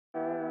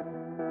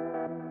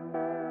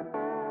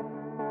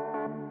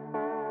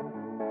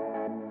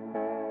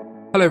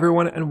Hello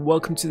everyone and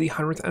welcome to the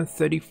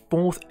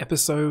 134th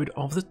episode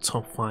of the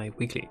Top 5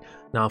 Weekly.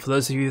 Now for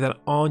those of you that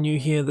are new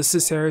here, this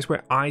is a series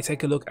where I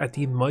take a look at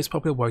the most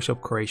popular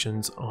workshop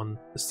creations on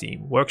the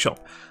Steam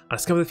Workshop. I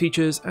discover the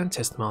features and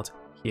test them out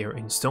here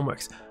in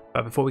Stormworks.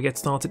 But before we get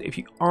started, if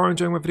you are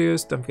enjoying my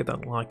videos, don't forget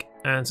that like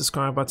and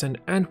subscribe button,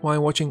 and while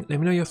watching, let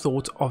me know your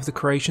thoughts of the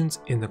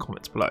creations in the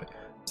comments below.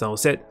 So all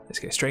said, let's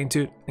get straight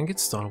into it and get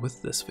started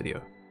with this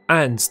video.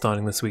 And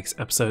starting this week's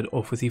episode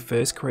off with the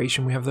first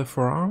creation, we have the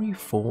Ferrari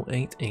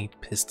 488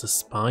 Pista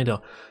Spider.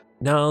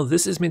 Now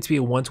this is meant to be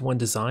a one-to-one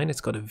design. It's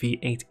got a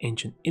V8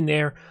 engine in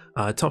there,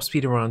 top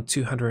speed around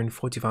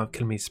 245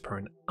 kilometers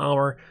per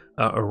hour,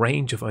 a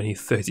range of only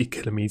 30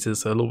 kilometers,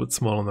 so a little bit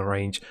small on the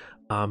range,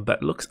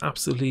 but looks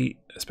absolutely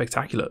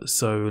spectacular.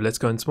 So let's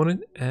go and spawn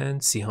it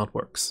and see how it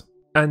works.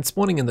 And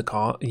spawning in the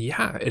car,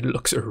 yeah, it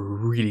looks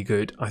really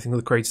good. I think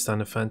the creator's done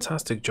a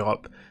fantastic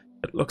job.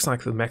 It looks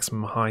like the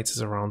maximum height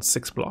is around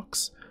 6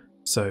 blocks.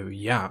 So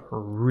yeah,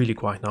 really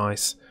quite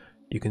nice.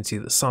 You can see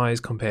the size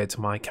compared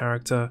to my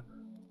character.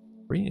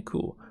 Really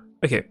cool.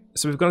 Okay,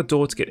 so we've got a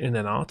door to get in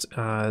and out.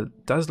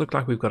 Does look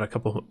like we've got a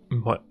couple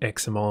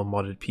XML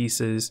modded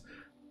pieces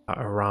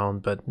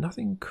around, but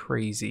nothing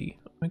crazy.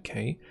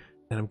 Okay,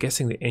 and I'm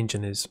guessing the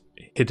engine is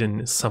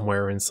hidden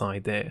somewhere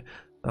inside there.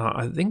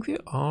 I think there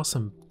are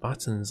some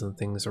buttons and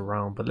things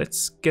around, but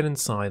let's get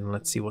inside and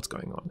let's see what's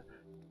going on.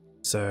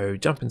 So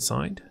jump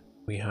inside.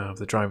 We have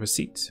the driver's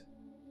seat.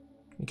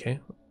 Okay,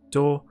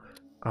 door.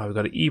 We've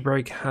got an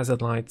e-brake,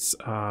 hazard lights,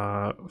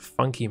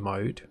 funky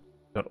mode.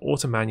 We've got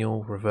auto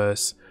manual,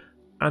 reverse,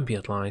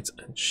 ambient lights,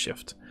 and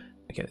shift.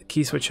 Okay, the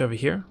key switch over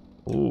here.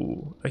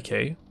 Ooh,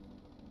 okay.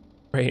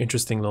 Very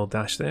interesting little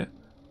dash there.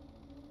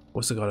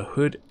 Also got a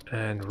hood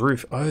and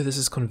roof. Oh, this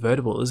is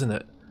convertible, isn't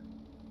it?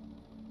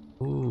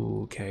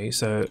 Ooh, okay.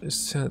 So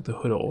let's turn the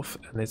hood off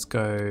and let's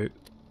go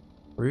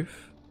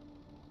roof.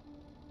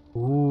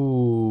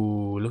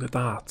 Ooh, look at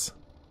that.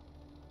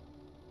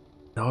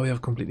 Now we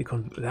have completely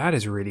that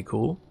is really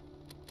cool.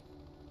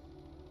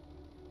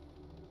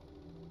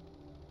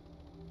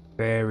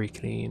 Very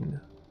clean,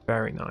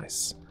 very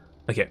nice.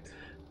 Okay,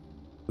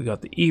 we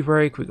got the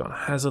e-brake, we got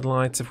hazard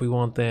lights if we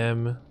want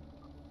them.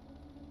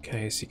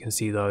 Okay, so you can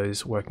see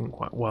those working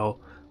quite well.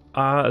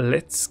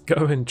 Let's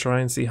go and try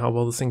and see how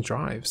well this thing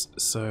drives.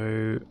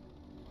 So,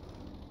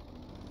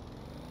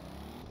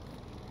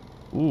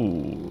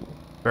 ooh,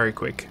 very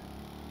quick.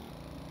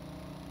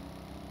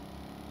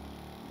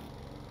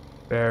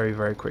 Very,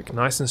 very quick.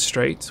 Nice and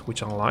straight,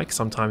 which I like.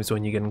 Sometimes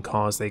when you get in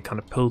cars, they kind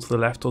of pull to the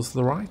left or to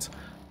the right,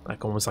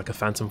 like almost like a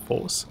phantom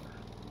force.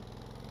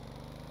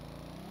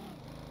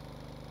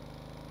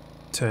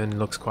 Turn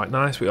looks quite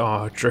nice. We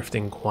are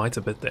drifting quite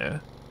a bit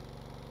there.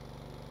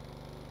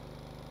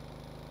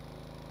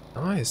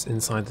 Nice.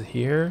 Inside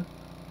here.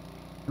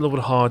 A little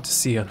bit hard to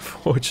see,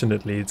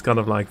 unfortunately. It's kind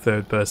of like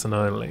third person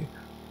only.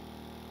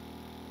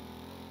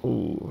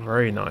 Ooh,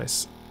 very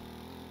nice.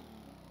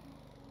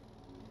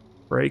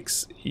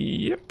 Brakes,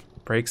 yep,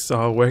 brakes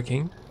are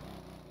working.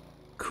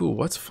 Cool,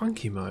 what's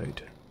funky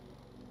mode?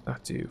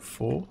 That do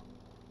 4.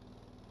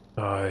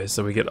 Oh,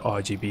 so we get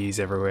RGBs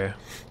everywhere.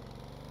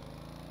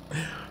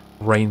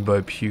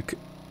 Rainbow puke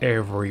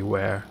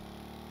everywhere.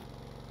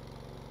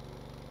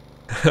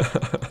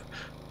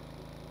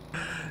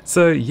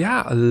 So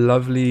yeah, a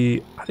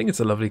lovely, I think it's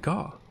a lovely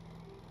car.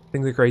 I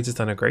think the creator's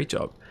done a great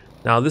job.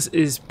 Now this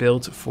is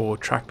built for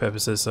track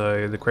purposes,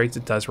 so the creator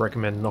does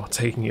recommend not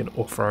taking it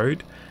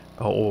off-road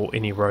or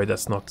any road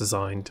that's not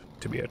designed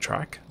to be a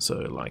track. So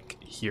like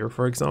here,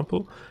 for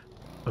example,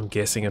 I'm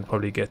guessing it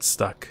probably gets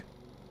stuck.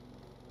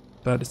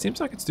 But it seems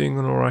like it's doing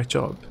an alright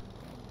job.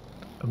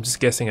 I'm just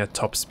guessing at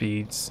top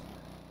speeds.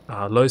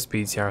 Low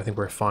speeds here, I think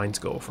we're fine to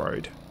go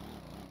off-road.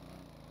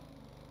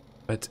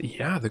 But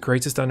yeah, the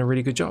creator's done a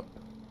really good job.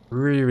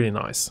 Really, really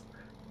nice.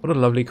 What a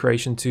lovely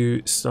creation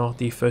to start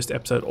the first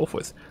episode off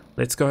with.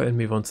 Let's go and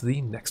move on to the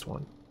next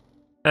one.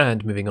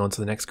 And moving on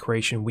to the next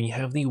creation, we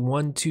have the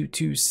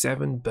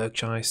 1227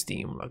 Berkshire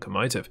steam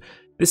locomotive.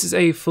 This is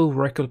a full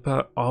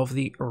replica of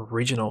the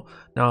original.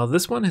 Now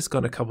this one has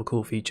got a couple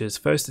cool features.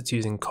 First, it's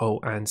using coal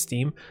and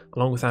steam.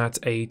 Along with that,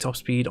 a top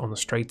speed on the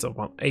straights of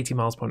about 80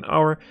 miles per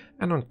hour,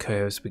 and on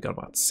curves we got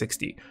about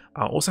 60.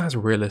 Also has a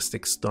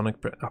realistic sonic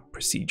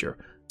procedure.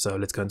 So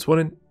let's go and spawn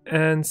in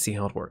and see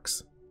how it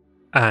works.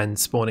 And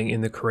spawning in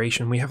the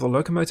creation, we have the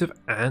locomotive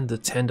and the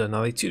tender.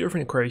 Now they're two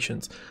different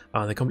creations.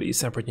 They're completely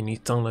separate. You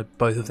need to download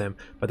both of them,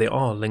 but they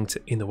are linked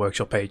in the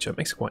workshop page, so it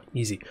makes it quite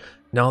easy.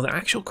 Now the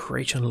actual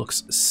creation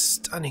looks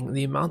stunning.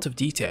 The amount of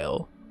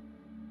detail.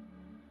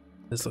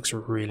 This looks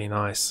really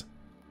nice.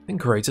 I think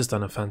creator's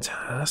done a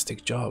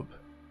fantastic job.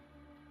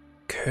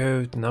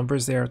 Curved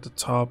numbers there at the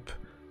top.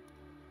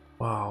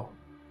 Wow.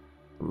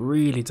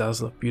 Really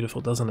does look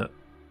beautiful, doesn't it?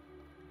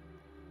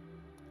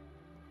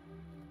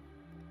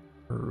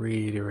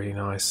 Really, really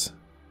nice.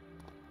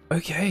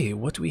 Okay,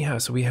 what do we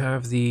have? So we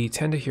have the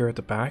tender here at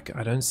the back.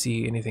 I don't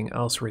see anything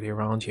else really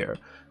around here.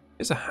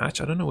 There's a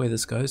hatch. I don't know where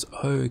this goes.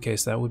 Oh, okay,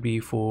 so that would be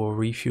for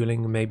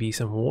refueling maybe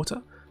some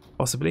water,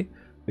 possibly.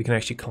 We can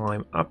actually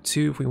climb up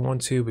to if we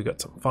want to. We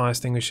got some fire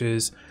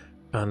extinguishers.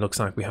 And looks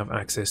like we have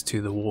access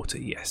to the water,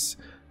 yes.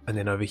 And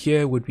then over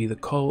here would be the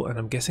coal, and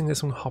I'm guessing there's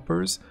some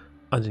hoppers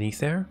underneath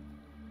there.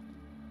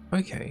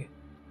 Okay,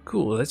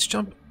 cool. Let's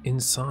jump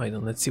inside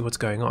and let's see what's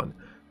going on.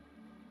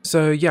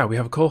 So yeah, we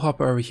have a coal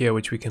hopper over here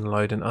which we can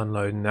load and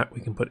unload, and that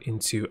we can put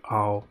into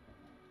our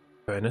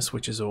furnace,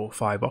 which is all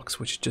firebox,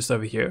 which is just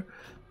over here.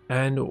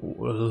 And a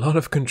lot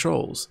of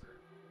controls.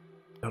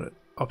 Got an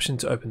option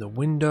to open the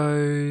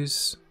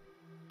windows.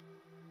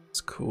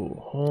 It's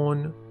cool.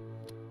 Horn.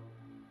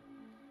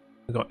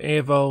 We've got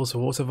air valves,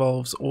 water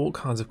valves, all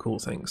kinds of cool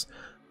things.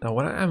 Now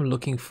what I am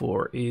looking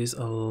for is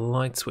a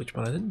light switch,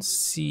 but I didn't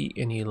see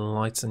any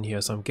lights in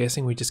here, so I'm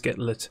guessing we just get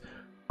lit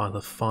by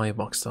the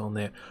firebox down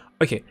there.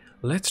 Okay,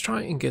 let's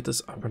try and get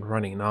this up and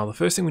running. Now the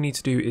first thing we need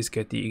to do is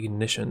get the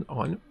ignition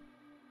on.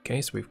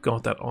 Okay, so we've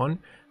got that on.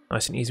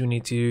 Nice and easy. We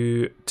need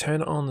to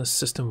turn on the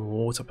system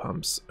water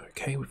pumps.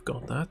 Okay, we've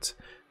got that.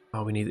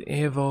 We need the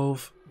air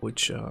valve,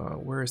 which,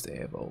 where is the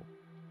air valve?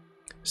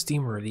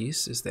 Steam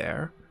release is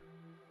there.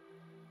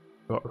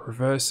 We've got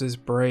reverses,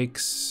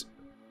 brakes,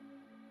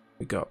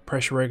 we got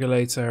pressure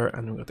regulator,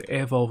 and we've got the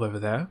air valve over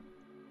there.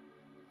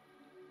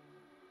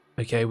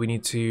 Okay, we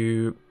need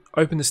to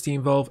open the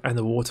steam valve and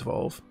the water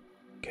valve.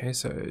 Okay,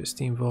 so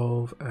steam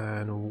valve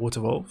and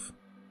water valve.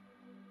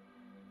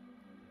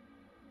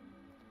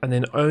 And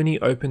then only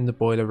open the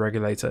boiler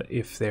regulator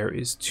if there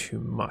is too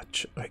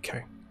much.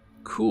 Okay,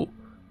 cool.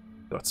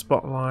 We've got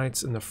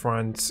spotlights in the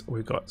front,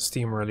 we've got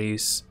steam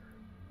release,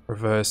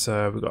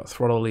 reverser, we've got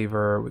throttle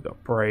lever, we've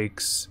got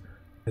brakes.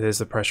 There's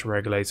the pressure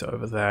regulator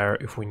over there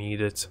if we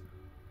need it.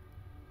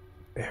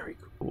 Very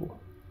cool.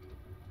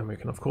 And we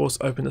can of course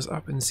open this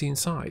up and see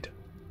inside.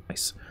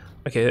 Nice.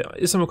 Okay,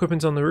 there's some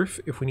equipment on the roof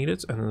if we need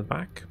it, and in the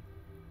back.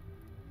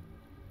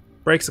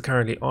 Brakes are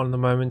currently on at the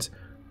moment.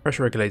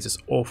 Pressure regulator's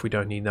off, we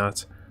don't need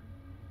that.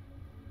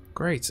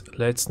 Great,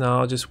 let's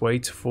now just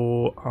wait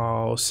for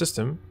our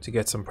system to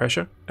get some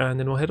pressure and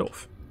then we'll head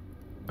off.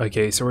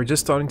 Okay, so we're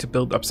just starting to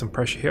build up some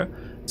pressure here.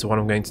 So what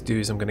I'm going to do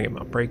is I'm going to get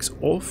my brakes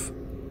off.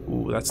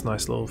 Ooh, that's a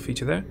nice little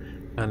feature there.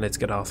 And let's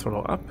get our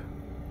throttle up.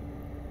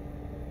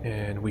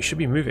 And we should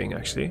be moving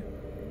actually.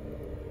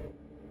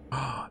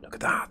 Ah, look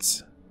at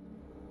that.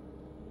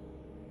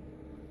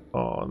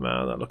 Oh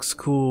man, that looks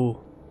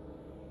cool.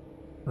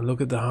 And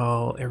look at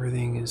how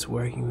everything is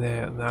working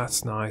there.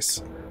 That's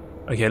nice.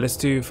 Okay, let's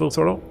do full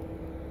throttle.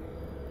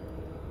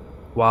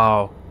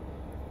 Wow.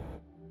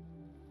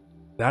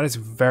 That is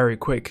very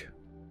quick.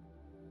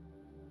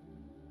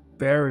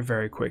 Very,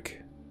 very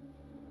quick.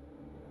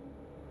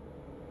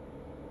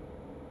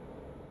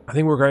 I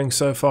think we're going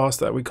so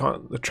fast that we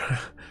can't...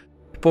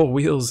 The poor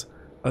wheels.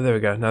 Oh, there we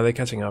go. Now they're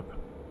catching up.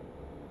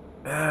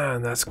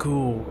 Man, that's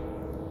cool.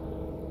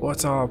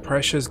 What's our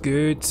pressure's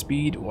good?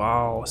 Speed?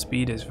 Wow,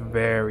 speed is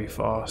very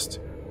fast.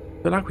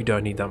 I feel like we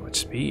don't need that much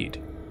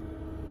speed.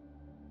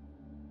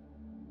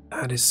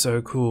 That is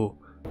so cool.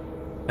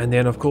 And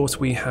then of course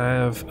we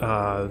have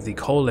the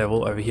coal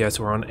level over here,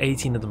 so we're on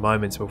 18 at the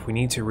moment, so if we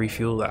need to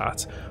refuel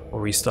that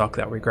or restock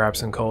that, we grab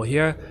some coal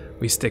here,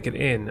 we stick it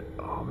in.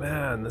 Oh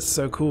man, that's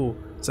so cool.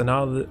 So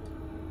now the...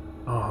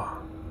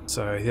 Oh,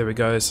 so here we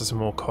go, so some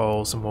more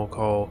coal, some more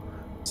coal.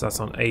 So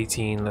that's on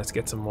 18, let's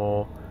get some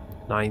more.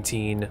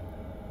 19.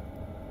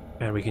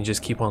 And we can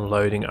just keep on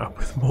loading up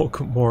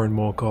with more and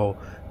more coal.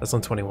 That's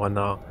on 21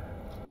 now.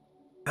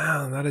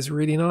 Man, that is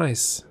really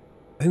nice.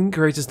 I think the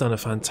creators done a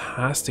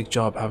fantastic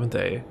job, haven't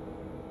they?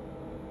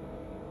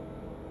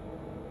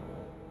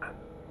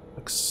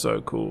 Looks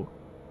so cool.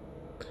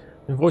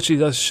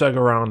 Unfortunately, it does shug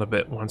around a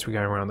bit once we're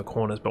going around the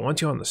corners, but once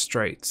you're on the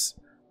straights,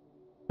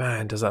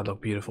 man, does that look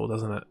beautiful,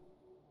 doesn't it?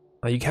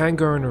 Now you can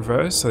go in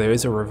reverse, so there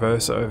is a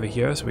reverser over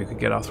here, so we could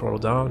get our throttle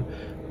down.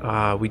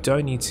 We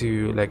don't need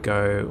to let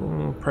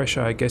go.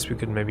 Pressure, I guess we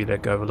could maybe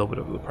let go of a little bit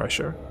of the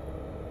pressure.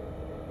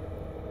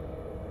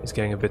 It's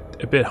getting a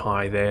bit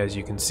high there, as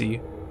you can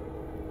see.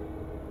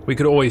 We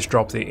could always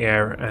drop the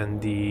air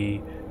and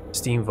the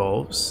steam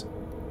valves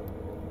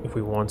if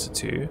we wanted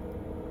to.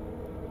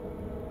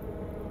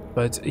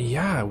 But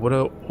yeah, what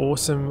an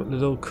awesome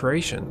little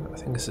creation. I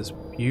think this is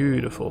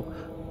beautiful.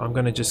 I'm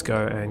going to just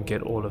go and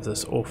get all of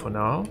this off for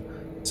now.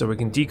 So we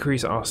can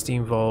decrease our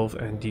steam valve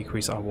and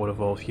decrease our water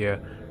valve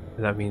here.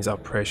 And that means our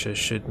pressure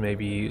should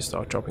maybe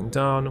start dropping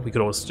down. We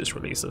could also just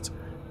release it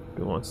if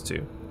we wanted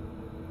to.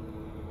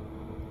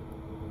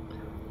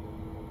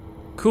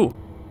 Cool.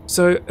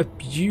 So a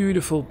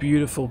beautiful,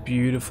 beautiful,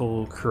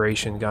 beautiful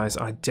creation, guys.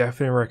 I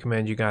definitely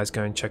recommend you guys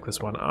go and check this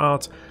one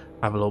out.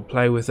 Have a little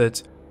play with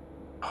it.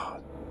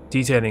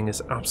 Detailing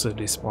is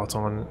absolutely spot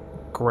on.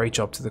 Great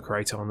job to the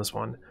creator on this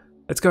one.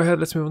 Let's go ahead,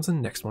 let's move on to the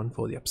next one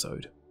for the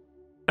episode.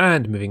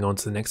 And moving on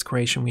to the next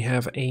creation, we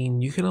have a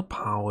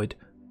nuclear-powered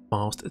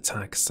fast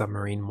attack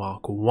submarine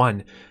Mark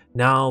 1.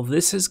 Now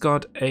this has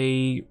got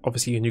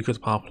obviously a nuclear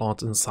power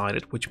plant inside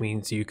it, which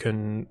means you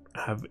can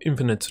have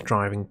infinite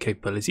driving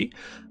capability.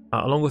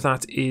 Along with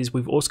that is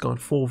we've also got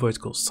 4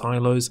 vertical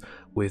silos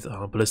with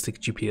ballistic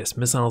GPS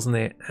missiles in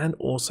there, and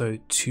also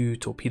 2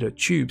 torpedo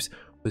tubes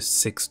with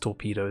 6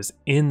 torpedoes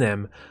in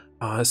them.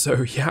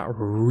 So yeah,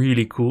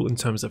 really cool in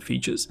terms of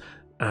features.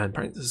 And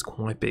apparently this is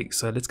quite big,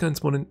 so let's go and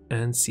spawn in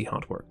and see how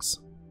it works.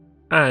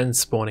 And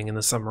spawning in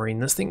the submarine,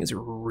 this thing is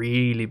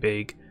really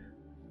big.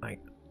 Like,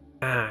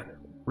 man,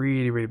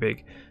 really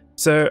big.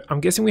 So I'm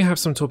guessing we have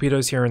some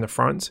torpedoes here in the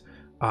front.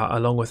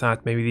 Along with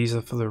that, maybe these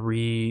are for the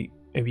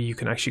maybe you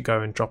can actually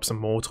go and drop some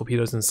more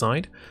torpedoes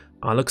inside.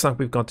 Looks like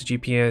we've got the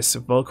GPS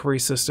Valkyrie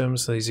system,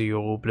 so these are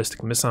your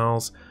ballistic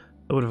missiles.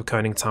 A bit of a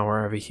coning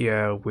tower over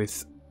here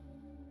with,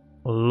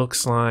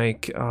 looks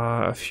like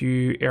a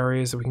few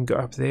areas that we can go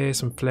up there,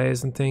 some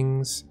flares and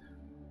things.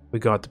 We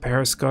got the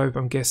periscope,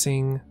 I'm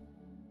guessing.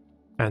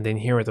 And then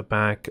here at the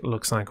back, it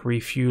looks like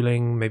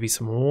refueling, maybe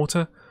some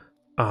water.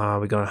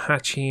 We got a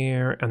hatch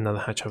here, another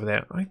hatch over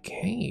there.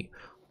 Okay,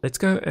 let's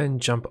go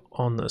and jump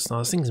on this. Now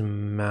this thing's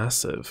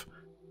massive.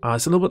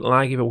 It's a little bit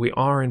laggy, but we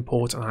are in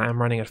port and I am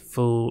running at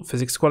full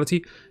physics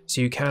quality. So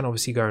you can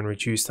obviously go and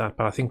reduce that.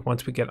 But I think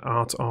once we get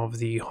out of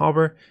the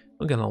harbor,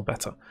 we'll get a little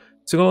better.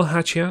 So we've got a little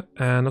hatch here,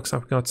 and looks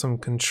like we've got some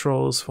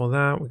controls for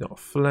that. We've got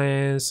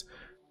flares.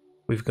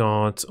 We've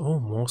got, oh,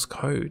 Morse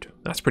code.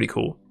 That's pretty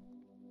cool.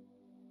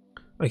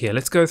 Okay,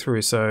 let's go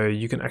through. So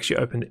you can actually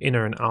open the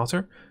inner and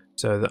outer.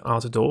 So the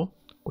outer door,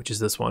 which is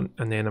this one.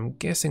 And then I'm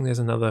guessing there's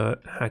another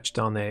hatch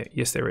down there.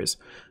 Yes, there is.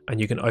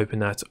 And you can open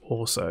that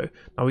also.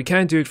 Now we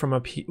can do it from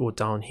up here or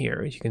down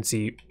here. You can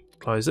see,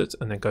 close it,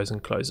 and then goes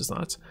and closes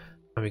that.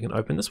 And we can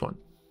open this one.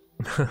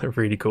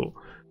 Really cool.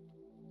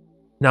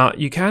 Now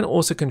you can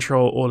also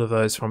control all of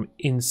those from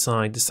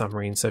inside the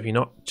submarine. So if you're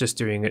not just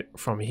doing it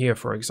from here,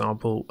 for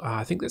example,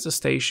 I think there's a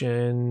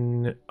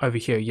station over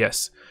here.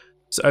 Yes.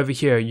 So over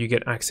here, you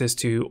get access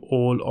to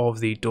all of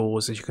the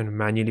doors that you can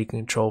manually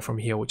control from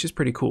here, which is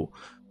pretty cool.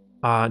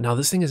 Now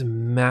this thing is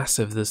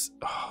massive. This,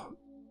 oh,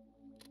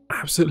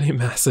 absolutely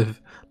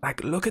massive.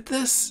 Like, look at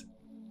this.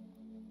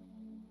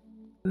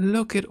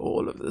 Look at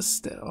all of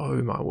this.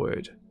 Oh my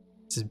word.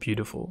 This is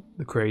beautiful.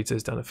 The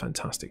creator's done a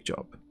fantastic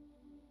job.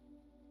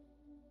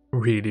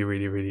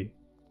 Really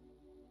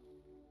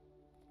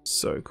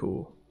so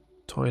cool.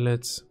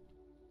 Toilets.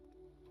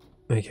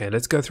 Okay,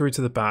 let's go through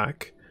to the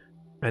back.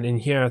 And in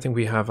here, I think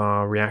we have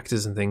our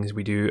reactors and things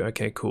we do.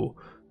 Okay, cool.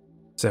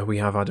 So we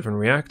have our different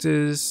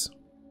reactors.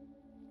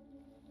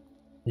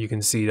 You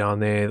can see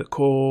down there the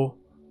core.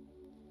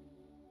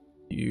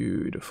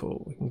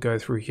 Beautiful. We can go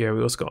through here.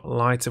 We also got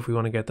lights if we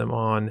want to get them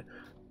on.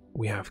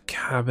 We have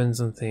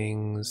cabins and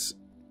things.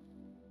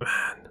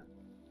 Man,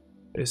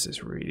 this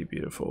is really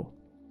beautiful.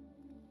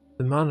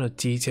 The amount of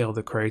detail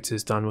the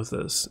creator's done with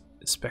this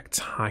is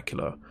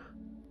spectacular.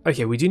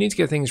 Okay, we do need to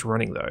get things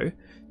running though.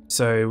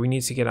 So we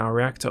need to get our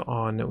reactor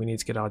on, we need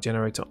to get our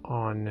generator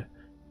on,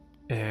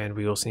 and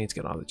we also need to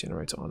get our other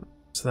generator on.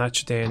 So that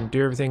should then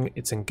do everything.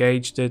 It's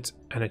engaged it,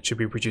 and it should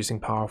be producing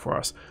power for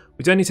us.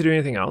 We don't need to do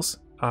anything else,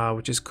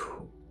 which is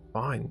cool.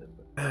 Fine.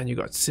 And you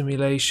got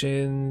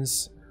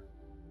simulations.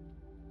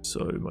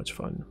 So much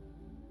fun.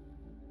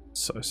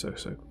 So.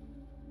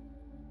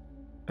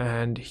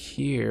 And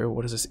here,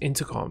 what is this?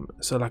 Intercom.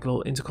 So like a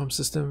little intercom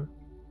system.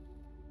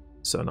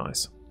 So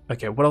nice.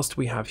 Okay, what else do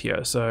we have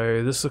here?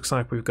 So this looks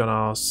like we've got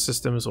our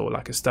systems, or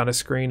like a status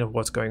screen of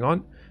what's going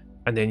on.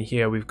 And then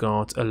here we've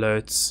got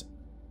alerts,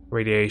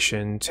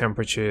 radiation,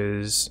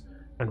 temperatures,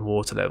 and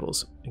water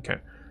levels. Okay.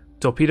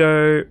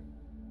 Torpedo,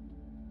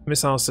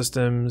 missile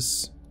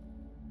systems.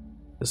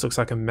 This looks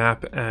like a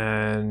map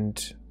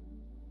and...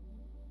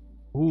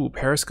 ooh,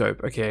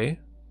 periscope. Okay.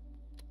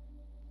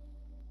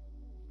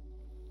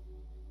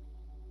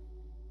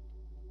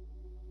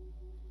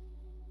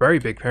 Very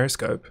big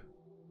periscope.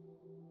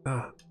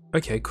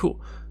 Okay, cool.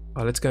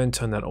 Let's go and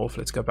turn that off.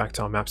 Let's go back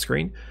to our map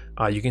screen.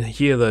 You can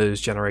hear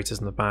those generators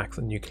in the back,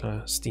 the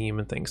nuclear steam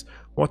and things.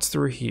 What's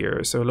through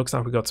here? So it looks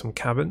like we've got some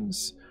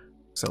cabins.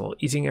 It's a little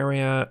eating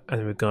area, and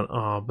then we've got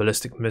our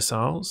ballistic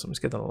missiles. Let's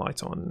get the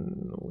light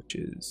on, which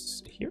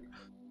is here.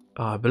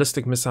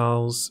 Ballistic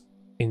missiles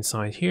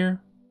inside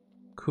here.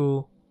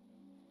 Cool.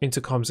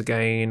 Intercoms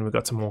again. We've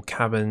got some more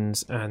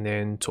cabins, and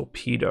then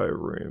torpedo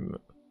room.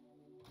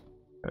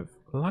 Have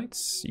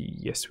lights?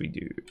 Yes, we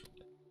do.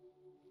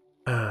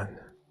 Man,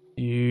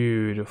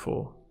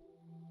 beautiful.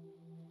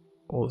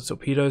 All the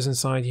torpedoes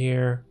inside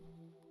here.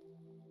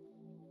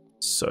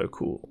 So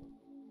cool.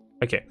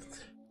 Okay,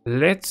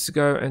 let's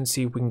go and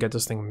see if we can get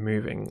this thing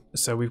moving.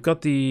 So we've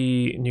got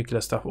the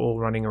nuclear stuff all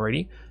running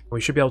already.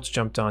 We should be able to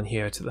jump down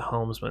here to the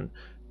helmsman.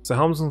 So the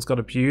helmsman's got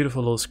a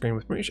beautiful little screen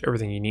with pretty much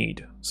everything you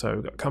need. So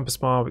we've got compass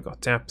bar, we've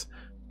got depth,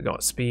 we've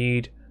got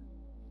speed.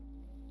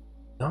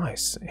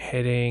 Nice.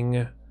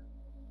 Heading.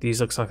 These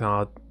looks like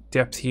our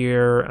depth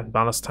here and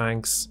ballast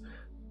tanks.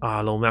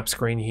 Little map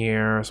screen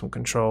here, some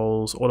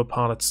controls,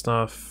 autopilot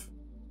stuff,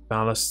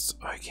 ballasts.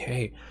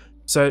 Okay,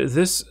 so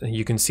this,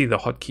 you can see the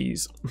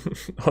hotkeys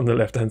on the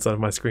left hand side of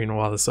my screen.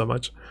 Wow, there's so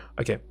much.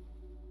 Okay,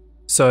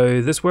 so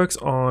this works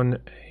on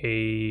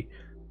a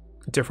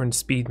different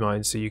speed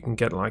mode, so you can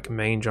get like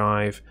main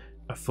drive,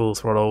 a full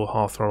throttle,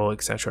 half throttle,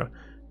 etc.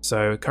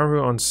 So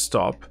currently we're on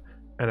stop,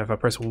 and if I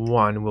press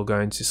 1, we'll go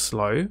into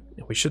slow.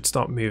 We should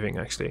start moving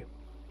actually.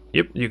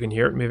 Yep, you can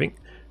hear it moving.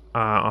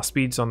 Our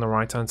speed's on the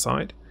right hand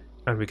side.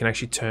 And we can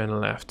actually turn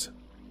left.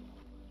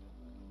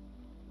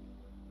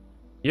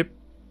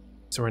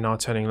 So we're now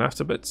turning left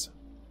a bit.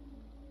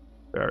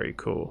 Very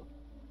cool.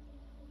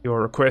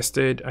 You're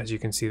requested, as you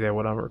can see there,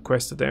 what I've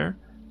requested there.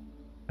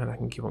 And I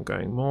can keep on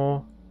going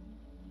more.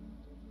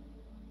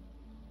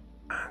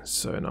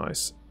 So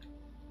nice.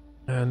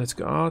 And let's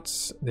go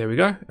out. There we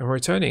go. And we're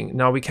turning.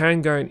 Now we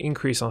can go and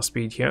increase our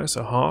speed here.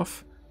 So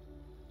half,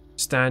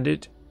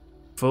 standard,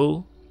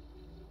 full,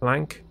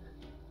 blank.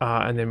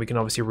 And then we can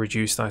obviously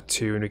reduce that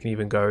too, and we can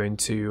even go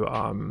into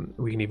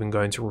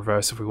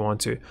reverse if we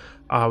want to.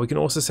 We can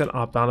also set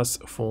our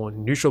ballast for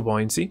neutral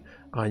buoyancy.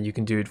 You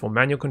can do it for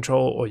manual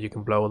control, or you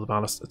can blow all the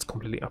ballast. It's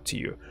completely up to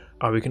you.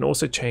 We can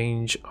also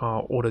change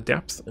our auto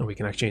depth, and we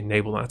can actually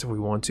enable that if we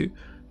want to.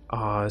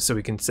 So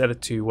we can set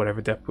it to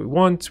whatever depth we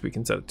want. We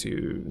can set it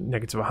to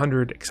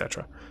 -100,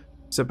 etc.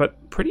 So,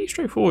 but pretty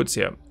straightforward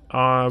here.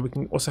 We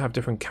can also have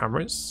different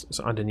cameras.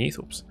 So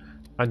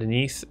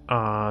underneath,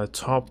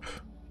 top,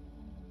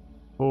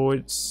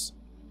 forwards,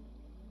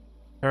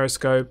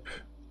 periscope,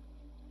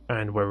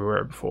 and where we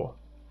were before.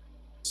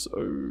 So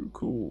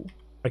cool.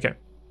 Okay.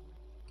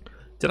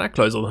 Did I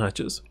close all the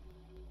hatches?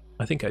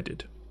 I think I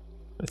did.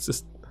 It's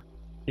just,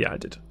 yeah, I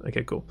did.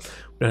 Okay, cool.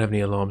 We don't have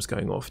any alarms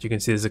going off. You can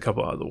see there's a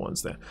couple other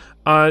ones there.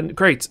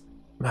 Great.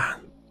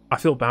 Man, I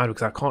feel bad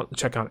because I can't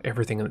check out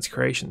everything in its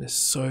creation. There's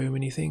so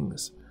many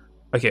things.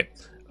 Okay.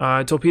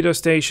 Torpedo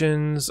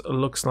stations,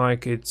 looks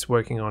like it's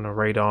working on a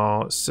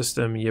radar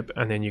system, yep,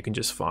 and then you can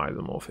just fire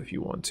them off if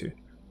you want to.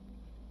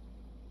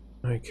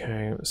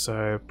 Okay,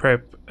 so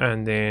prep,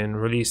 and then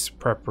release,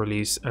 prep,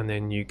 release, and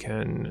then you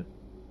can...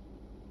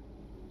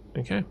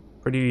 Okay,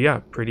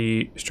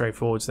 pretty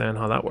straightforward then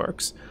how that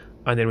works.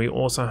 And then we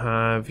also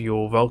have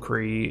your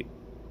Valkyrie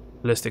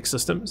ballistic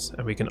systems,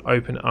 and we can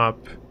open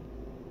up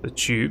the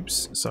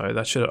tubes. So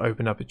that should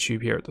open up a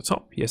tube here at the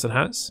top. Yes, it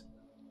has.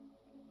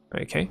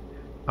 Okay.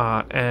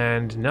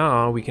 And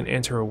now we can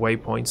enter a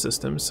waypoint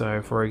system.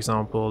 So for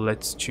example,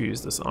 let's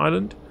choose this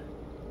island.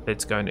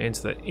 Let's go and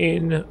enter that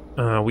in.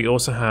 We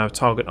also have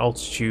target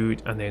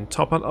altitude and then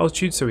top out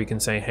altitude. So we can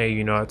say, hey,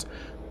 you know what,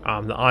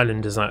 the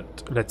island is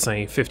at, let's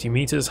say, 50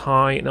 meters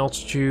high in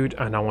altitude,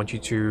 and I want you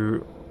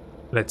to,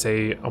 let's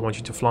say, I want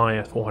you to fly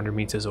at 400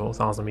 meters or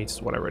 1000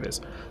 meters, whatever it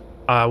is.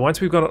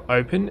 Once we've got it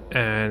open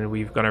and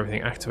we've got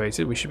everything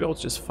activated, we should be able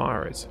to just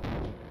fire it.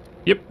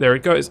 Yep, there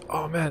it goes.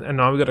 Oh man, and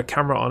now we've got a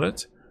camera on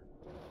it.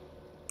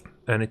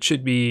 And it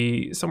should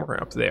be somewhere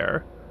up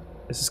there.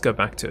 Let's just go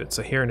back to it.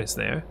 So here it is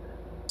there.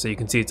 So you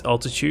can see its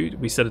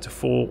altitude. We set it to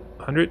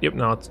 400. Yep,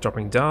 now it's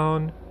dropping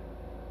down.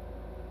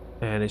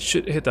 And it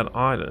should hit that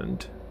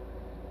island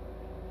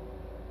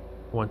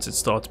once it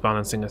starts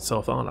balancing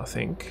itself out, I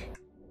think.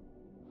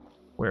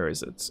 Where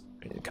is it?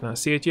 Can I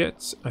see it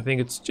yet? I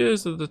think it's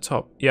just at the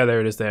top. Yeah, there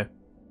it is there.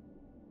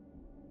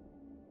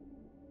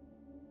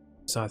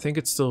 So I think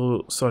it's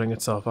still sorting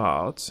itself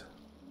out.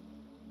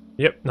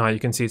 Yep, now you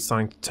can see it's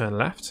starting to turn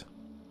left.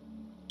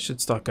 Should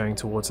start going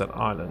towards that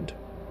island.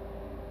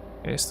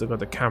 Okay, still got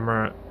the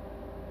camera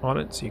on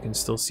it, so you can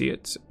still see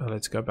it.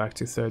 Let's go back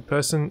to third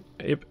person.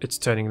 Yep, it's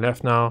turning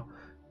left now,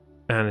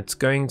 and it's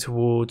going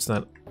towards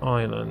that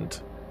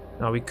island.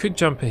 Now we could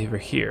jump over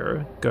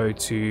here, go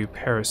to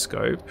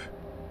periscope,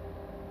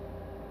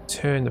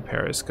 turn the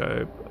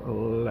periscope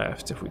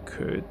left if we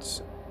could.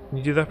 Can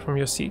you do that from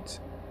your seat?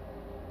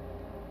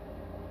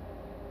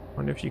 I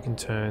wonder if you can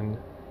turn.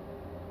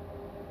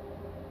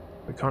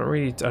 We can't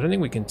really, I don't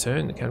think we can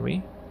turn, can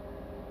we?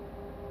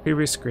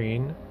 Previous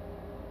screen.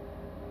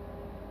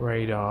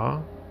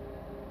 Radar.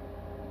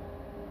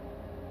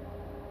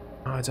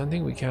 Oh, I don't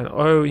think we can.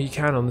 Oh, you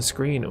can on the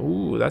screen.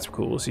 Ooh, that's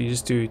cool. So you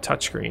just do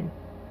touchscreen.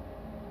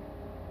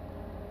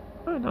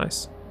 Oh,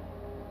 nice.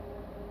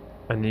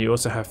 And you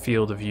also have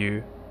field of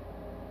view.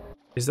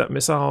 Is that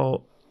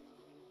missile?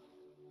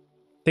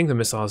 I think the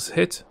missile's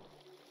hit.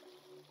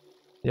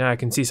 Yeah, I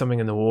can see something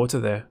in the water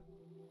there.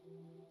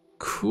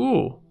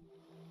 Cool.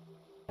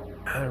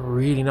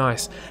 Really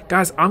nice.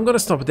 Guys, I'm gonna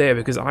stop there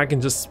because I can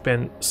just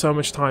spend so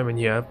much time in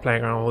here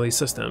playing around with all these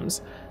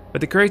systems.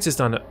 But the creator's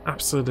done an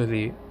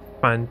absolutely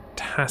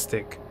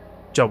fantastic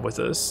job with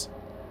this.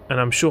 And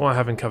I'm sure I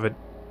haven't covered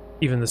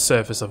even the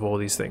surface of all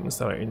these things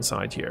that are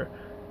inside here.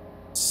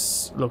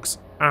 It looks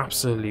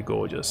absolutely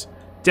gorgeous.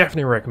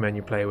 Definitely recommend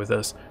you play with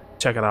this.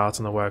 Check it out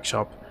in the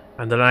workshop.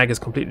 And the lag is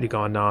completely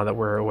gone now that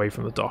we're away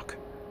from the dock.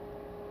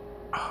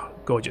 Oh,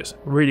 gorgeous.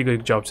 Really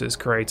good job to this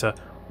creator.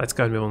 Let's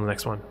go and move on to the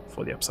next one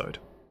for the episode.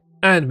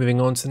 And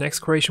moving on to the next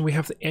creation, we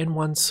have the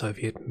N1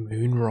 Soviet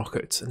moon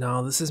rocket.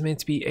 Now, this is meant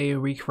to be a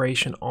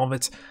recreation of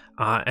it,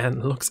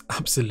 and looks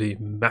absolutely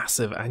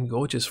massive and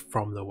gorgeous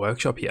from the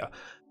workshop here.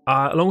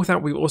 Along with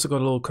that, we've also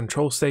got a little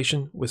control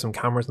station with some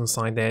cameras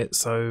inside there.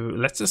 So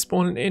let's just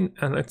spawn it in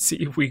and let's see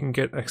if we can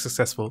get a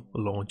successful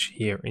launch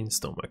here in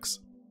Stormworks.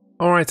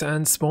 Alright,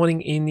 and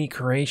spawning in the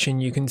creation,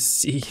 you can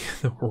see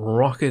the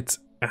rocket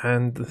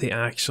and the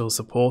actual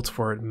support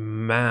for it.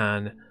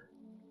 Man,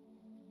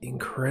 the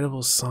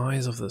incredible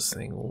size of this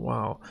thing.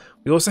 Wow.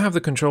 We also have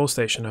the control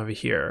station over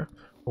here,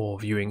 or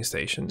viewing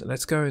station.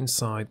 Let's go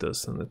inside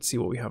this and let's see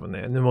what we have in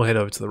there, and then we'll head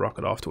over to the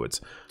rocket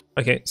afterwards.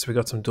 Okay, so we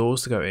got some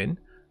doors to go in.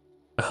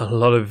 A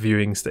lot of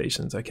viewing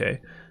stations. Okay,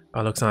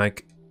 Looks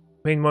like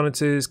main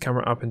monitors,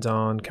 camera up and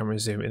down, camera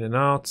zoom in and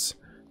out.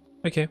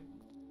 Okay,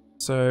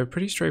 so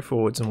pretty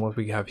straightforward on what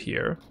we have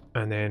here,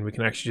 and then we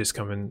can actually just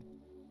come and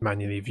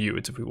manually view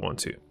it if we want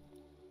to.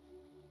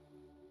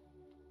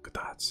 Look at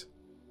that,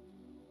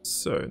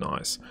 so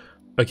nice.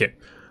 Okay,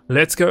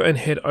 let's go and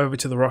head over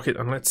to the rocket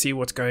and let's see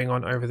what's going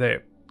on over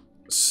there.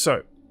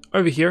 So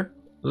over here,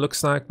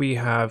 looks like we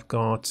have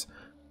got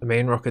the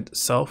main rocket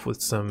itself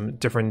with some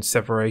different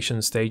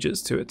separation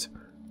stages to it.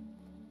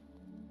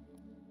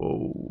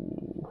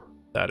 Oh,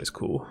 that is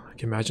cool. I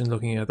can imagine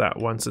looking at that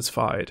once it's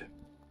fired.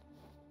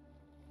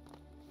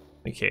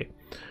 Okay,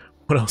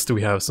 what else do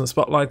we have? Some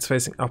spotlights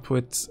facing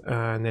upwards,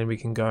 and then we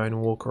can go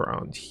and walk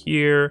around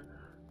here,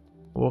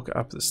 walk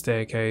up the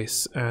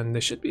staircase, and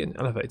there should be an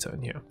elevator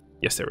in here.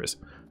 Yes, there is.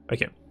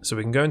 Okay, so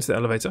we can go into the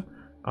elevator.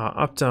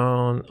 Up,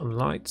 down,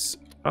 lights,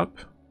 up.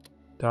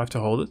 Do I have to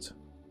hold it?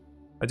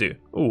 I do.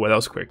 Oh, well, that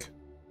was quick.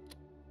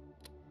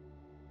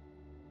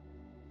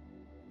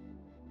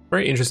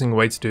 Very interesting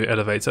way to do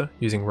elevator,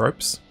 using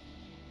ropes.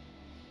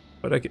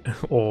 But okay,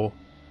 or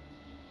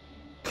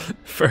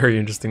very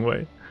interesting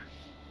way.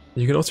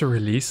 You can also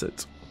release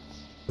it.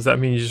 Does that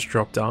mean you just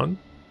drop down?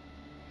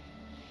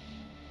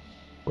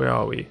 Where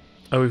are we?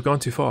 Oh, we've gone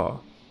too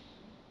far.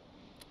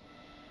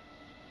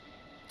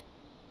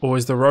 Or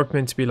is the rope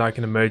meant to be like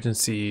an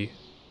emergency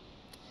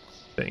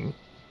thing?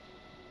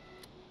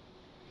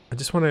 I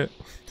just want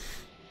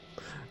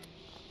to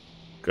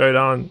go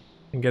down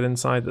and get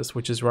inside this,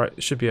 which is right,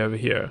 it should be over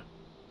here.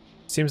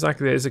 Seems like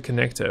there is a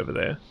connector over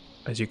there,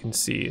 as you can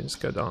see. Let's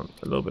go down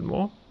a little bit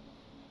more.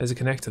 There's a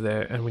connector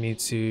there, and we need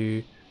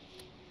to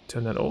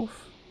turn that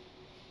off.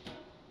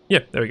 Yeah,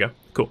 there we go.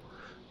 Cool.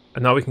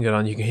 And now we can go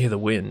down. You can hear the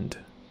wind.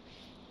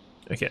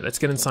 Okay, let's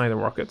get inside the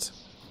rocket.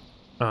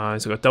 So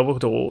we've got double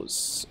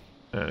doors.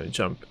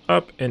 Jump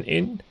up and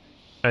in.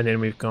 And then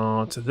we've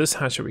got this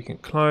hatch that we can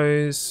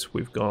close.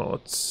 We've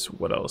got,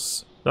 what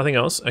else? Nothing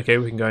else. Okay,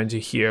 we can go into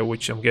here,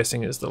 which I'm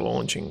guessing is the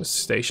launching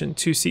station.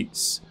 2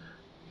 seats.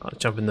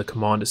 Jump in the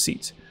commander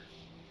seat.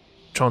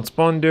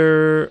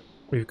 Transponder.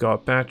 We've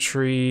got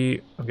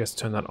battery. I guess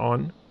turn that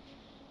on.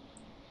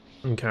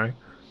 Okay.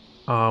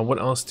 What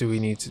else do we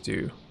need to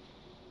do?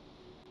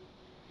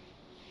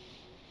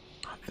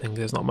 I think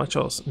there's not much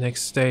else.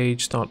 Next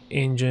stage, start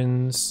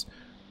engines.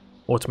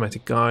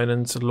 Automatic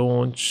guidance,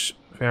 launch,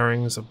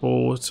 fairings,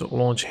 abort,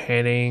 launch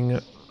heading.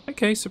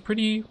 Okay, so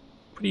pretty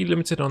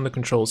limited on the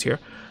controls here.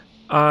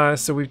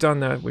 So we've done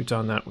that, we've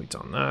done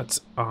that.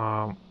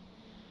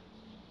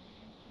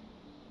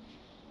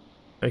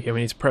 Okay,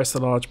 we need to press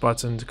the large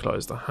button to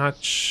close the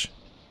hatch.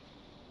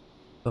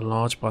 The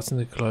large button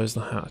to close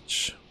the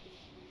hatch.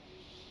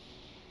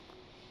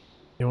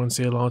 Anyone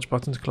see a large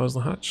button to close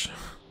the hatch?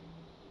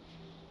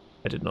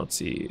 I did not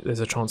see. There's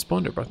a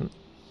transponder button.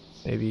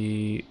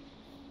 Maybe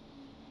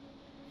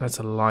that's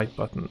a light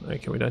button.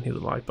 Okay, we don't need the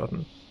light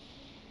button.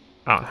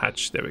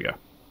 Hatch. There we go.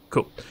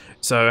 Cool.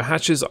 So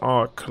hatches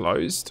are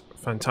closed.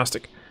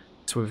 Fantastic.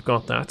 So we've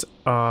got that.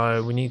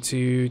 We need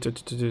to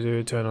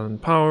turn on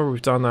power.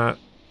 We've done that.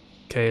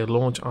 Okay,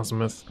 launch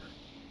azimuth.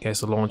 Okay,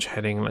 so launch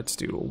heading. Let's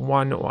do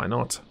 1. Why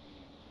not?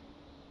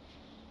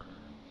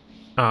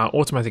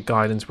 Automatic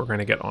guidance. We're going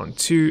to get on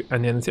 2,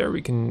 and then there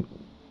we can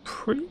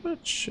pretty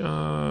much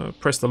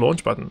press the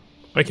launch button.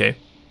 Okay. I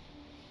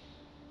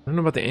don't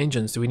know about the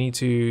engines. Do we need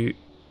to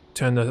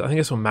turn the? I think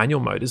it's on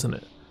manual mode, isn't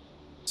it?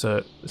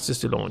 So let's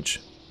just do launch.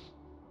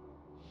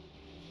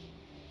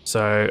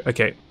 So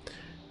okay.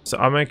 So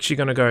I'm actually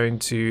going to go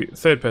into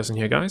third person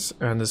here, guys,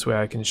 and this way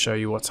I can show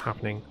you what's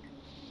happening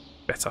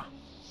better.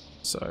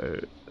 So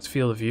let's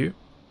feel the view.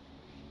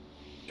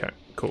 Okay,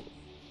 cool.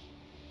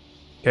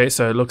 Okay,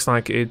 so it looks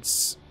like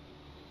it's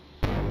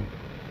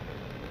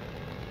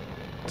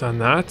done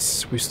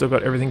that. We've still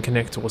got everything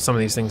connected, or some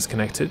of these things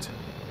connected.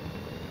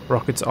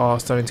 Rockets are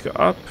starting to go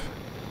up.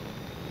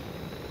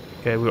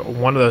 Okay, we've got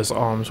one of those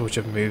arms which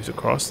have moved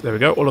across. There we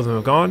go, all of them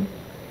are gone.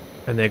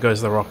 And there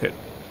goes the rocket.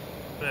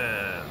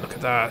 Man, look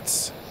at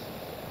that.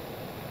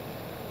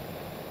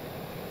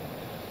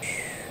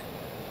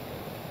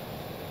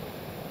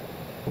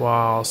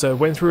 Wow, so it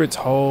went through its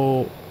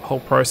whole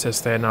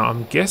process there. Now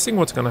I'm guessing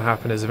what's going to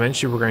happen is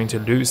eventually we're going to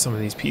lose some of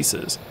these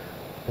pieces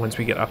once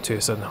we get up to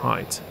a certain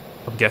height.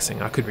 I'm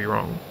guessing, I could be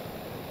wrong.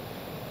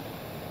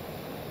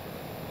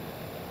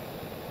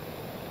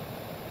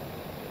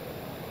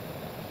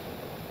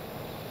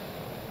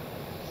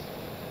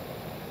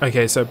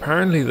 Okay, so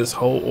apparently this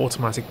whole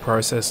automatic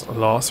process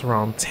lasts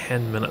around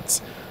 10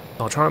 minutes.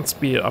 I'll try and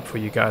speed it up for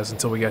you guys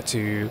until we get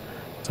to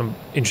some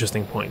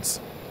interesting points.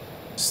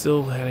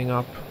 Still heading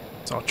up,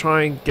 so I'll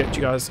try and get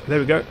you guys. There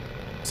we go.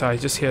 So I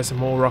just hear some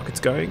more rockets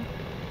going.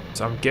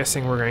 So I'm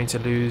guessing we're going to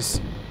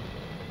lose.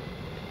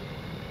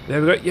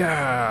 There we go.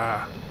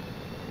 Yeah,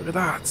 look at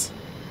that.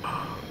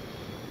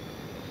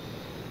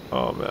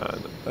 Oh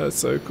man, that's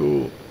so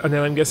cool. And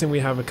then I'm guessing we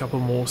have a couple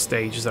more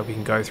stages that we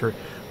can go through.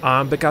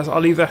 But guys,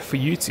 I'll leave that for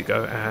you to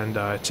go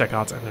and check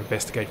out and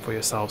investigate for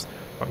yourselves.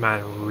 But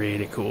man,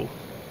 really cool.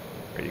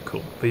 Really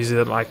cool. These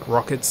are like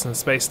rockets and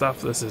space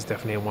stuff. This is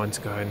definitely one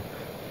to go and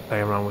play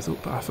around with.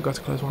 Oop, I forgot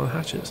to close one of the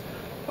hatches.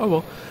 Oh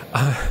well.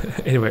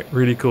 Anyway,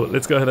 really cool.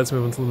 Let's go ahead, let's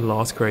move on to the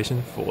last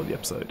creation for the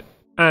episode.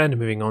 And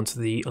moving on to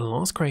the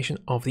last creation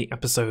of the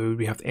episode,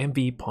 we have the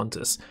MV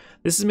Pontus.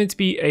 This is meant to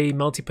be a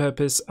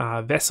multi-purpose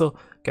vessel,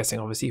 guessing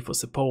obviously for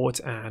support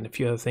and a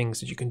few other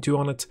things that you can do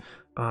on it.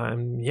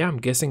 Yeah, I'm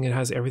guessing it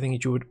has everything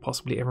that you would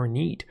possibly ever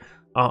need.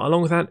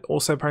 Along with that,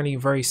 also apparently a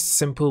very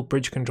simple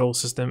bridge control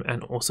system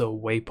and also a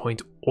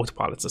waypoint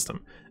autopilot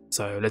system.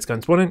 So let's go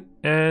and spawn in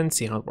and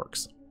see how it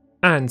works.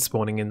 And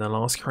spawning in the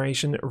last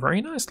creation,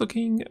 very nice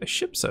looking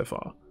ship so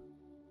far.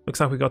 Looks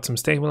like we got some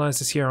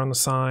stabilizers here on the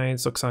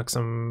sides. Looks like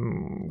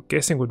some,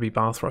 guessing would be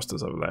bow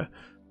thrusters over there.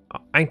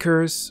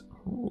 Anchors,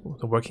 ooh,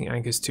 the working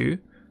anchors too.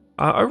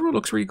 Overall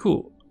looks really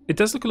cool. It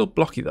does look a little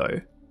blocky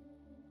though.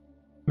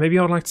 Maybe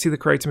I'd like to see the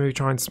creator maybe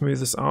try and smooth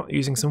this out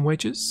using some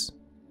wedges.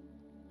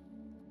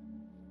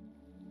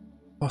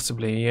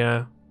 Possibly,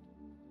 yeah.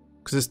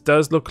 Because this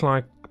does look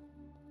like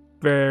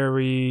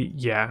very,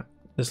 yeah.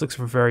 This looks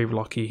very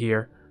blocky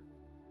here.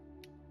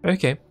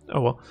 Okay,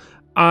 oh well.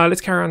 Let's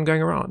carry on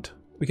going around.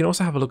 We can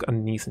also have a look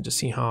underneath and just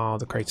see how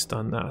the crate's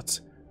done that.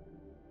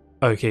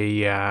 Okay,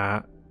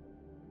 yeah.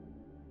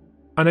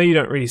 I know you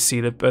don't really see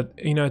it, but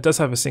you know, it does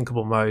have a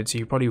sinkable mode, so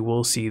you probably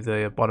will see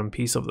the bottom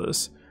piece of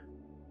this.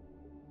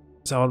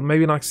 So I'd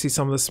maybe like to see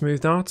some of this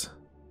smoothed out.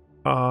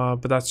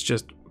 But that's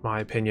just my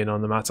opinion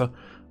on the matter.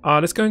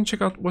 Let's go and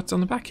check out what's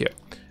on the back here.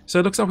 So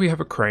it looks like we have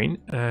a crane.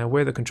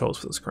 Where are the controls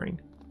for this crane?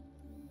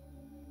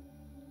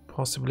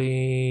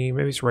 Possibly,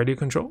 maybe it's radio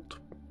controlled?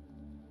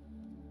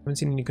 Haven't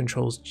seen any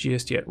controls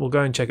just yet. We'll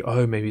go and check it.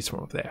 Oh, maybe it's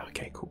from up there.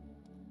 Okay, cool.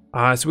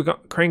 So we've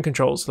got crane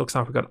controls. Looks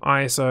like we've got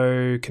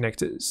ISO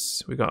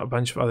connectors. We've got a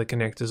bunch of other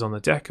connectors on the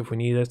deck if we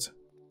need it.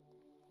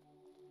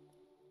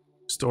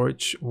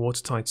 Storage,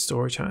 watertight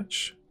storage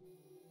hatch.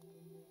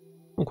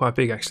 Oh, quite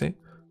big actually.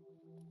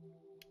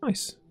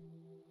 Nice.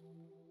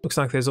 Looks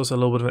like there's also a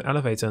little bit of an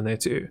elevator in there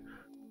too.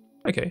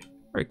 Okay,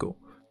 very cool.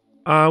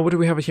 What do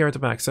we have here at the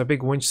back? So a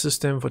big winch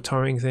system for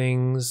towing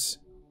things.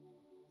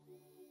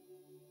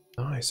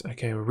 Nice.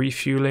 Okay,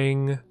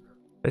 refueling.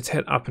 Let's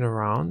head up and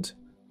around.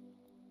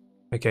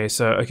 Okay,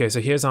 so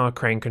here's our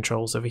crane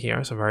controls over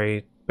here. So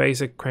very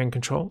basic crane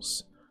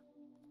controls.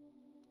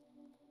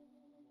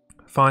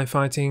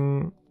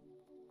 Firefighting.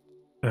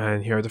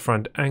 And here are the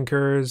front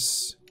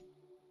anchors.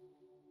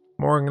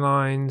 Mooring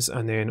lines,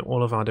 and then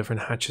all of our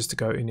different hatches to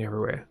go in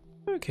everywhere.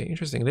 Okay,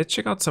 interesting. Let's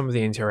check out some of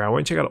the interior. I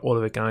won't check out all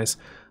of it, guys.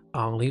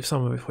 I'll leave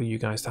some of it for you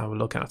guys to have a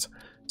look at.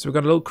 So we've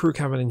got a little crew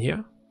cabin in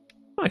here.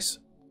 Nice.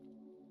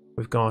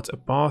 We've got a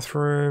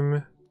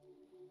bathroom.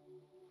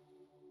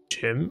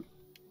 Gym.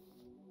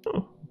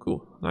 Oh,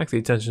 cool. I like the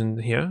attention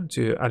here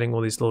to adding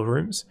all these little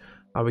rooms.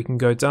 We can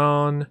go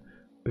down.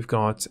 We've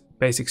got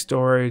basic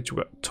storage.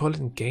 We've got toilet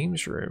and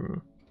games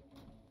room.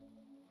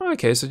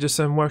 Okay, so just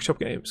some workshop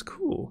games.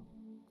 Cool.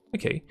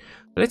 Okay,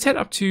 let's head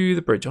up to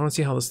the bridge. I want to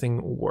see how this thing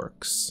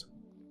works.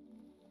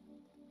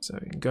 So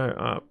we can go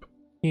up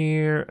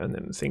here and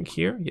then think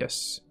here.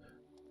 Yes.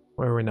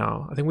 Where are we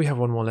now? I think we have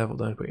one more level,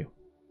 don't we?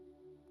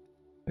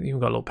 I think we've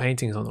got little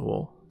paintings on the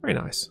wall. Very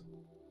nice.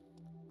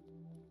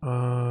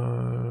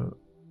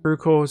 Crew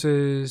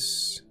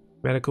quarters,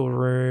 medical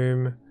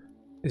room.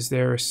 Is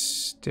there a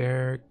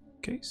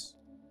staircase?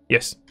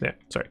 Yes, there.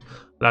 Sorry,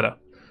 ladder.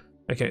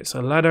 Okay, so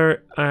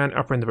ladder and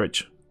upper in the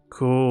bridge.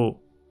 Cool.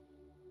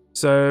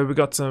 So we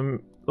got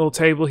some little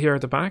table here at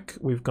the back.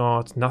 We've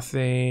got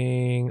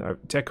nothing,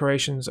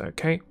 decorations,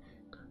 okay.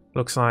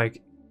 Looks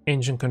like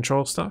engine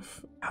control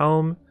stuff.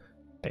 Helm,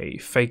 a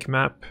fake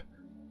map,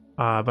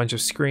 a bunch of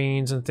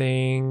screens and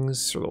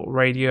things, a little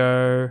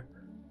radio,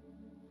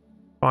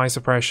 fire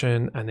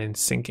suppression, and then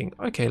syncing.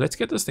 Okay, let's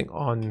get this thing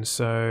on.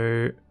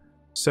 So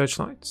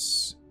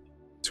searchlights,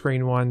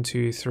 screen 1,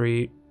 2,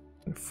 3,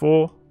 and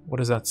 4. What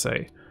does that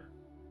say?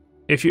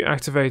 If you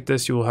activate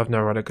this, you will have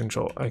no rudder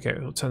control. Okay,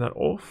 we'll turn that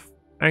off.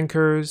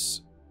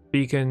 Anchors,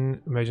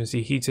 beacon,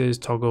 emergency heaters,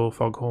 toggle,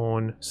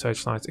 foghorn,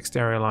 searchlights,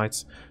 exterior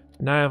lights,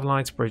 nav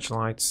lights, bridge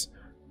lights,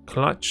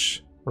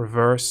 clutch,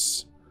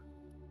 reverse,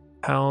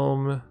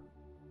 helm,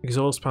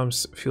 exhaust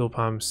pumps, fuel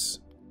pumps,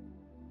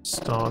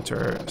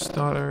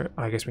 starter.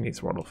 I guess we need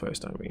throttle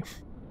first, don't we?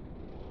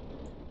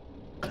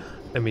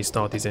 Let me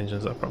start these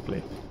engines up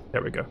properly.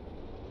 There we go.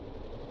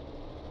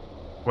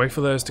 Wait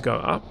for those to go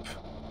up.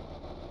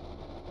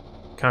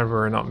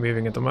 Camera are not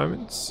moving at the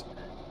moment,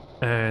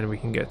 and we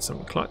can get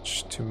some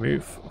clutch to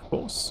move, of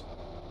course.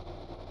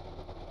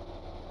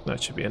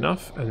 That should be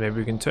enough, and maybe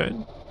we can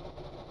turn.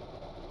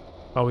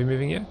 Are we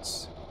moving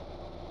yet?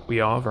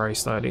 We are, very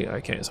slowly.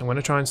 Okay, so I'm going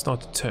to try and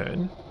start to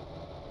turn.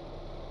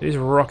 It is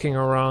rocking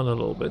around a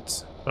little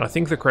bit, but I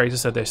think the creator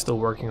said they're still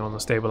working on the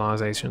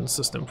stabilization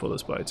system for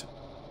this boat.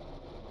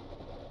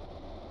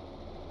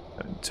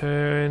 And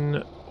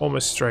turn,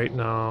 almost straight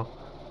now.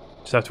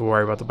 Just have to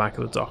worry about the back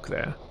of the dock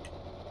there.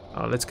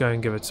 Let's go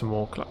and give it some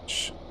more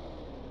clutch.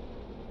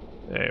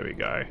 There we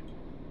go.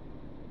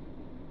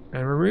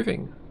 And we're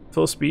moving.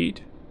 Full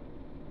speed.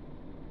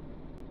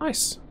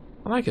 Nice.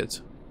 I like it.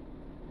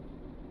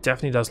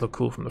 Definitely does look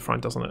cool from the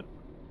front, doesn't it?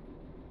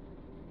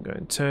 Go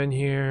and turn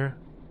here.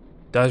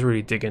 does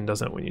really dig in,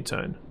 doesn't it, when you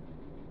turn?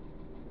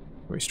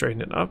 We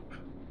straighten it up.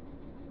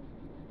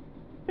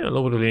 Yeah, a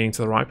little bit of leaning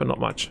to the right, but not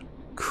much.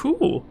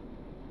 Cool.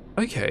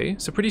 Okay,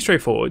 so pretty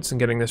straightforward in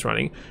getting this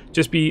running.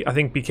 Just I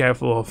think be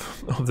careful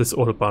of this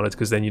autopilot,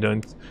 because then you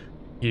don't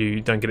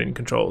get any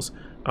controls.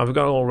 We've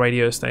got a little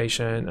radio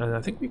station, and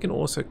I think we can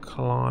also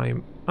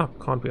climb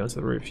up. Can't we, onto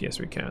the roof? Yes,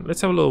 we can.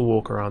 Let's have a little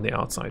walk around the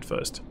outside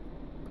first.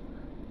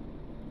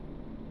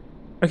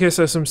 Okay,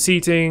 so some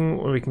seating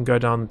where we can go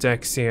down the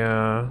decks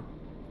here.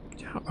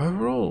 Yeah,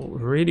 overall,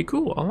 really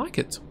cool. I like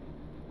it.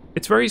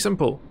 It's very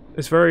simple.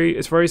 It's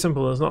very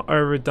simple. It's not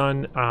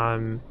overdone,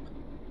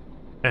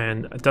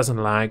 and it doesn't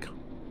lag.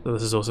 So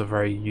this is also a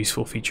very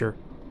useful feature.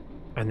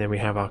 And then we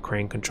have our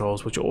crane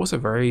controls, which are also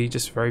very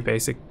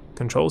basic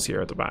controls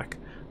here at the back.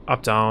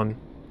 Up, down.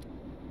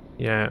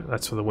 Yeah,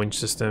 that's for the winch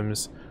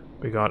systems.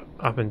 We got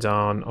up and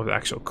down of the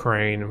actual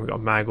crane. We got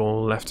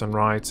maggle left and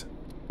right.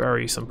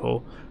 Very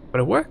simple,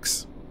 but it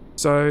works.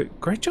 So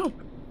great job.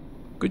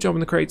 Good job in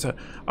the creator.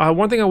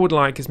 One thing I would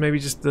like is maybe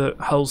just the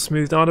hull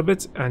smoothed out a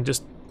bit and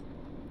just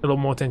a little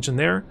more tension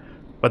there,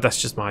 but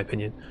that's just my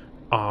opinion.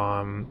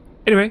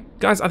 Anyway,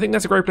 guys, I think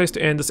that's a great place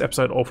to end this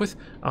episode off with.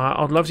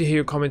 I'd love to hear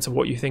your comments of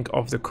what you think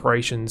of the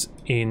creations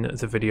in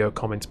the video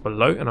comments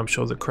below, and I'm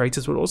sure the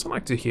creators would also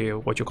like to hear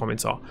what your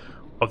comments are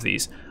of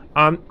these.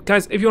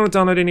 Guys, if you want to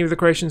download any of the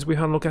creations we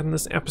had a look at in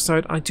this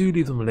episode, I do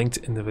leave them linked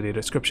in the video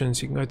description,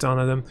 so you can go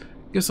download them,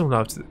 give some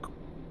love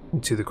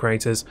to the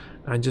creators,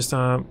 and just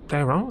play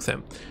around with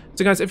them.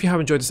 So guys, if you have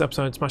enjoyed this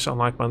episode, smash that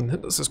like button,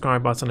 hit the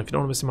subscribe button. If you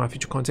don't want to miss my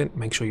future content,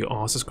 make sure you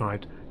are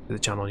subscribed to the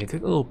channel and you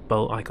click the little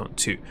bell icon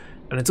too.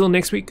 And until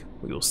next week,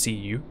 we will see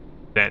you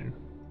then.